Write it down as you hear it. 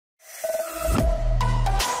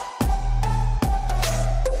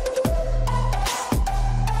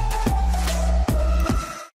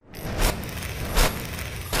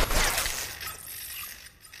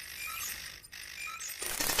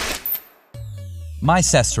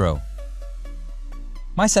Maestro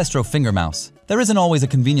Finger Mouse. There isn't always a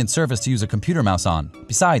convenient surface to use a computer mouse on.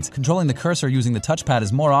 Besides, controlling the cursor using the touchpad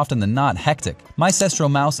is more often than not hectic. Maestro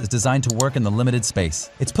mouse is designed to work in the limited space.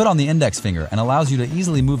 It's put on the index finger and allows you to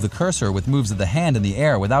easily move the cursor with moves of the hand in the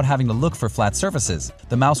air without having to look for flat surfaces.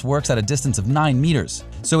 The mouse works at a distance of 9 meters,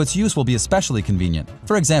 so its use will be especially convenient.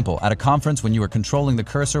 For example, at a conference when you are controlling the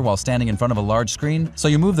cursor while standing in front of a large screen, so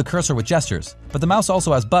you move the cursor with gestures. But the mouse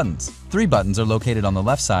also has buttons. 3 buttons are located on the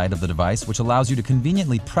left side of the device, which allows you to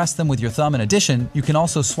conveniently press them with your thumb. In addition, you can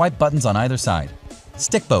also swipe buttons on either side.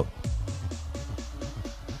 Stick boat.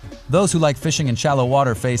 Those who like fishing in shallow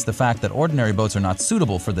water face the fact that ordinary boats are not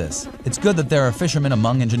suitable for this. It's good that there are fishermen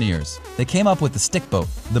among engineers. They came up with the stick boat.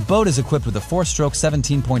 The boat is equipped with a 4-stroke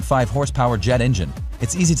 17.5 horsepower jet engine.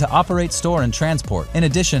 It's easy to operate, store, and transport. In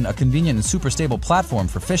addition, a convenient and super stable platform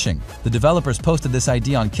for fishing. The developers posted this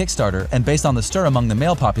idea on Kickstarter, and based on the stir among the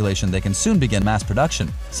male population, they can soon begin mass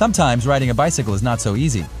production. Sometimes riding a bicycle is not so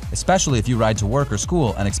easy, especially if you ride to work or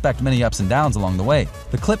school and expect many ups and downs along the way.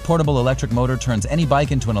 The Clip portable electric motor turns any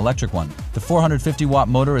bike into an electric one. The 450-watt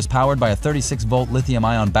motor is powered by a 36-volt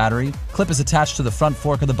lithium-ion battery. Clip is attached to the front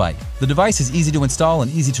fork of the bike. The device is easy to install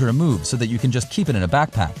and easy to remove so that you can just keep it in a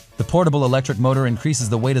backpack. The portable electric motor increases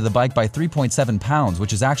the weight of the bike by 3.7 pounds,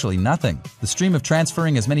 which is actually nothing. The stream of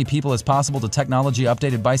transferring as many people as possible to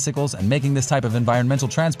technology-updated bicycles and making this type of environmental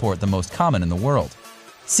transport the most common in the world.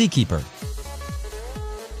 Seakeeper.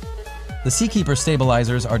 The Seakeeper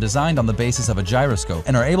stabilizers are designed on the basis of a gyroscope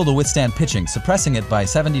and are able to withstand pitching, suppressing it by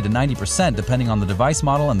 70 to 90% depending on the device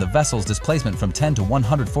model and the vessel's displacement from 10 to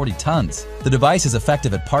 140 tons. The device is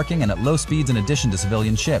effective at parking and at low speeds in addition to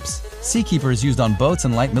civilian ships. Seakeeper is used on boats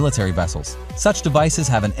and light military vessels. Such devices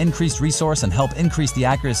have an increased resource and help increase the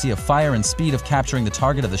accuracy of fire and speed of capturing the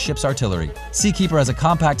target of the ship's artillery. Seakeeper has a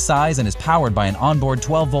compact size and is powered by an onboard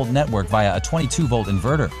 12-volt network via a 22-volt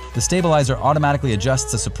inverter. The stabilizer automatically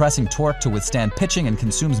adjusts the suppressing torque to withstand pitching and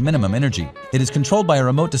consumes minimum energy. It is controlled by a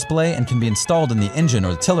remote display and can be installed in the engine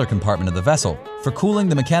or the tiller compartment of the vessel. For cooling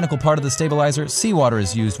the mechanical part of the stabilizer, seawater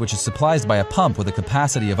is used, which is supplied by a pump with a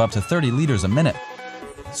capacity of up to 30 liters a minute.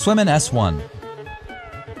 Swimmin' S1.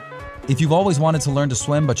 If you've always wanted to learn to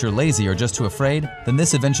swim but you're lazy or just too afraid, then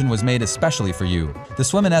this invention was made especially for you. The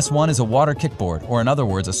Swimmin' S1 is a water kickboard, or in other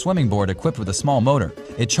words, a swimming board equipped with a small motor.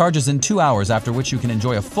 It charges in 2 hours, after which you can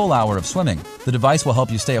enjoy a full hour of swimming. The device will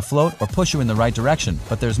help you stay afloat or push you in the right direction,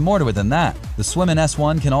 but there's more to it than that. The Swimmin'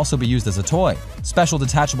 S1 can also be used as a toy. Special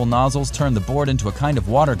detachable nozzles turn the board into a kind of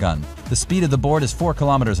water gun. The speed of the board is 4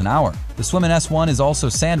 kilometers an hour. The Swimmin' S1 is also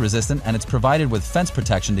sand resistant and it's provided with fence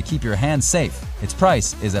protection to keep your hands safe. Its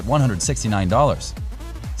price is at $169.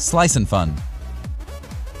 Slice and Fun.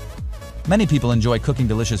 Many people enjoy cooking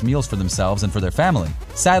delicious meals for themselves and for their family.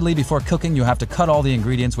 Sadly, before cooking, you have to cut all the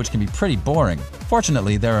ingredients, which can be pretty boring.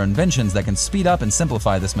 Fortunately, there are inventions that can speed up and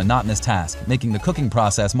simplify this monotonous task, making the cooking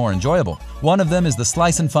process more enjoyable. One of them is the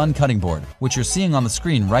Slice and Fun cutting board, which you're seeing on the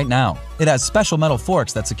screen right now. It has special metal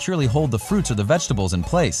forks that securely hold the fruits or the vegetables in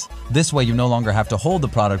place. This way, you no longer have to hold the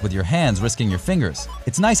product with your hands, risking your fingers.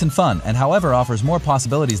 It's nice and fun, and however offers more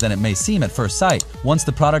possibilities than it may seem at first sight. Once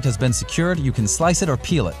the product has been secured, you can slice it or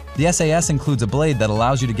peel it. The SAS includes a blade that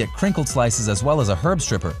allows you to get crinkled slices as well as a herb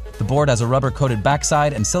stripper. The board has a rubber-coated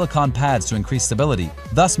backside and silicone pads to increase stability,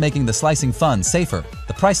 thus making the slicing fun safer.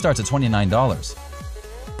 The price starts at $29.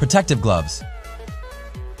 Protective gloves.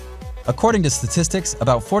 According to statistics,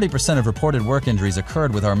 about 40% of reported work injuries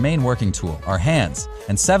occurred with our main working tool, our hands,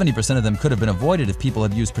 and 70% of them could have been avoided if people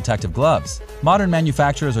had used protective gloves. Modern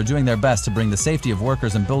manufacturers are doing their best to bring the safety of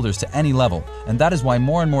workers and builders to any level, and that is why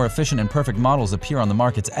more and more efficient and perfect models appear on the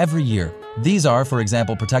markets every year. These are, for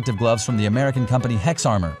example, protective gloves from the American company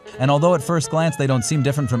HexArmor. And although at first glance they don't seem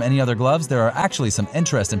different from any other gloves, there are actually some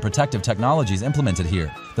interest in protective technologies implemented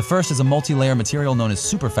here. The first is a multi-layer material known as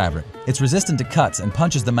superfabric. It's resistant to cuts and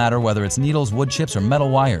punches the matter whether it's needles, wood chips, or metal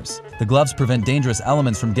wires. The gloves prevent dangerous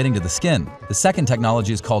elements from getting to the skin. The second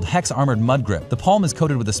technology is called Hex-Armored Mud Grip. The palm is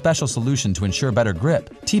coated with a special solution to ensure better grip.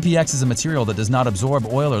 TPX is a material that does not absorb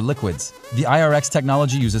oil or liquids. The IRX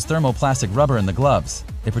technology uses thermoplastic rubber in the gloves.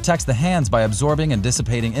 It protects the hands by absorbing and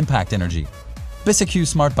dissipating impact energy. BISIQ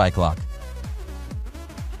Smart Bike Lock.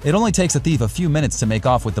 It only takes a thief a few minutes to make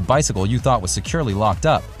off with the bicycle you thought was securely locked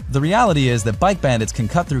up. The reality is that bike bandits can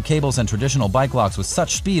cut through cables and traditional bike locks with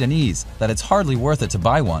such speed and ease that it's hardly worth it to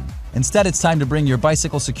buy one. Instead, it's time to bring your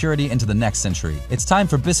bicycle security into the next century. It's time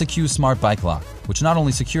for BISEQ Smart Bike Lock, which not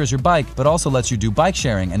only secures your bike, but also lets you do bike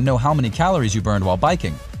sharing and know how many calories you burned while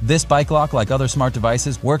biking. This bike lock, like other smart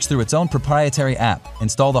devices, works through its own proprietary app.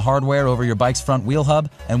 Install the hardware over your bike's front wheel hub,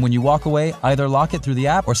 and when you walk away, either lock it through the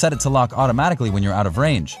app or set it to lock automatically when you're out of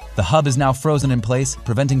range. The hub is now frozen in place,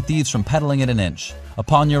 preventing thieves from pedaling it an inch.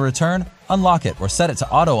 Upon your return, unlock it or set it to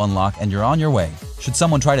auto unlock and you're on your way. Should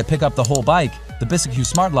someone try to pick up the whole bike, the BISEQ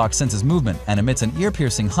Smart Lock senses movement and emits an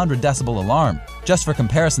ear-piercing 100 decibel alarm. Just for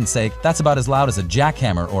comparison's sake, that's about as loud as a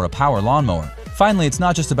jackhammer or a power lawnmower. Finally, it's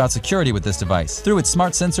not just about security with this device. Through its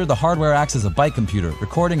smart sensor, the hardware acts as a bike computer,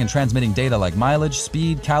 recording and transmitting data like mileage,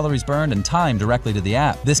 speed, calories burned, and time directly to the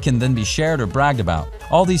app. This can then be shared or bragged about.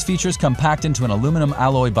 All these features come packed into an aluminum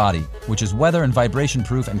alloy body, which is weather and vibration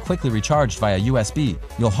proof and quickly recharged via USB.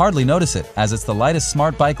 You'll hardly notice it, as it's the lightest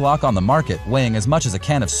smart bike lock on the market, weighing as much as a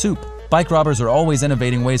can of soup. Bike robbers are always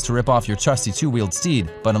innovating ways to rip off your trusty two-wheeled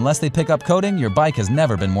steed, but unless they pick up coding, your bike has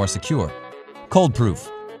never been more secure. Cold proof.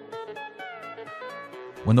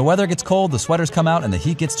 When the weather gets cold, the sweaters come out and the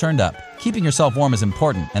heat gets turned up. Keeping yourself warm is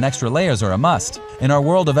important, and extra layers are a must. In our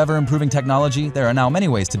world of ever-improving technology, there are now many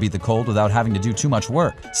ways to beat the cold without having to do too much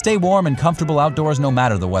work. Stay warm and comfortable outdoors no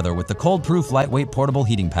matter the weather with the cold-proof, lightweight portable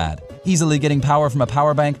heating pad. Easily getting power from a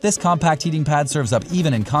power bank, this compact heating pad serves up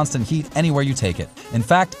even in constant heat anywhere you take it. In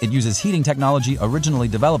fact, it uses heating technology originally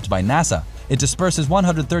developed by NASA. It disperses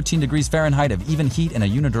 113 degrees Fahrenheit of even heat in a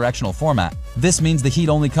unidirectional format. This means the heat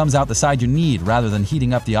only comes out the side you need rather than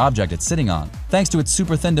heating up the object it's sitting on. Thanks to its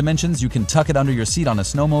super thin dimensions, you can tuck it under your seat on a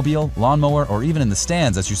snowmobile, lawnmower, or even in the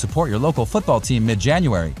stands as you support your local football team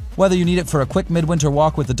mid-January. Whether you need it for a quick midwinter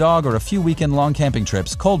walk with the dog or a few weekend-long camping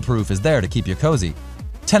trips, Cold Proof is there to keep you cozy.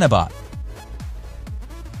 Tennisbot.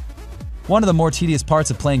 One of the more tedious parts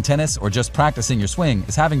of playing tennis or just practicing your swing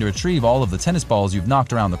is having to retrieve all of the tennis balls you've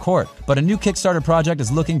knocked around the court. But a new Kickstarter project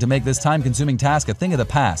is looking to make this time-consuming task a thing of the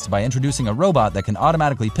past by introducing a robot that can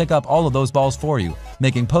automatically pick up all of those balls for you,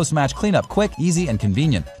 making post-match cleanup quick, easy, and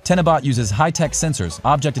convenient. Tennisbot uses high-tech sensors,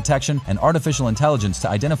 object detection, and artificial intelligence to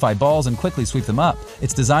identify balls and quickly sweep them up.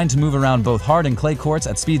 It's designed to move around both hard and clay courts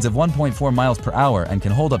at speeds of 1.4 miles per hour and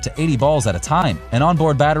can hold up to 80 balls at a time. An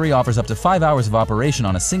onboard battery offers up to 5 hours of operation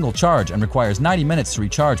on a single charge and requires 90 minutes to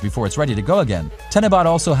recharge before it's ready to go again. Tennisbot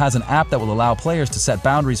also has an app that will allow players to set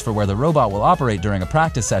boundaries for where the robot will operate during a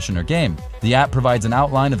practice session or game. The app provides an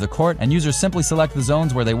outline of the court, and users simply select the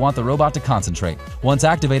zones where they want the robot to concentrate. Once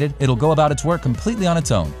activated, it'll go about its work completely on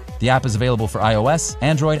its own. The app is available for iOS,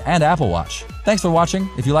 Android, and Apple Watch. Thanks for watching.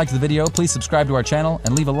 If you liked the video, please subscribe to our channel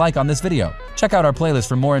and leave a like on this video. Check out our playlist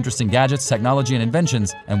for more interesting gadgets, technology, and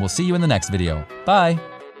inventions, and we'll see you in the next video. Bye!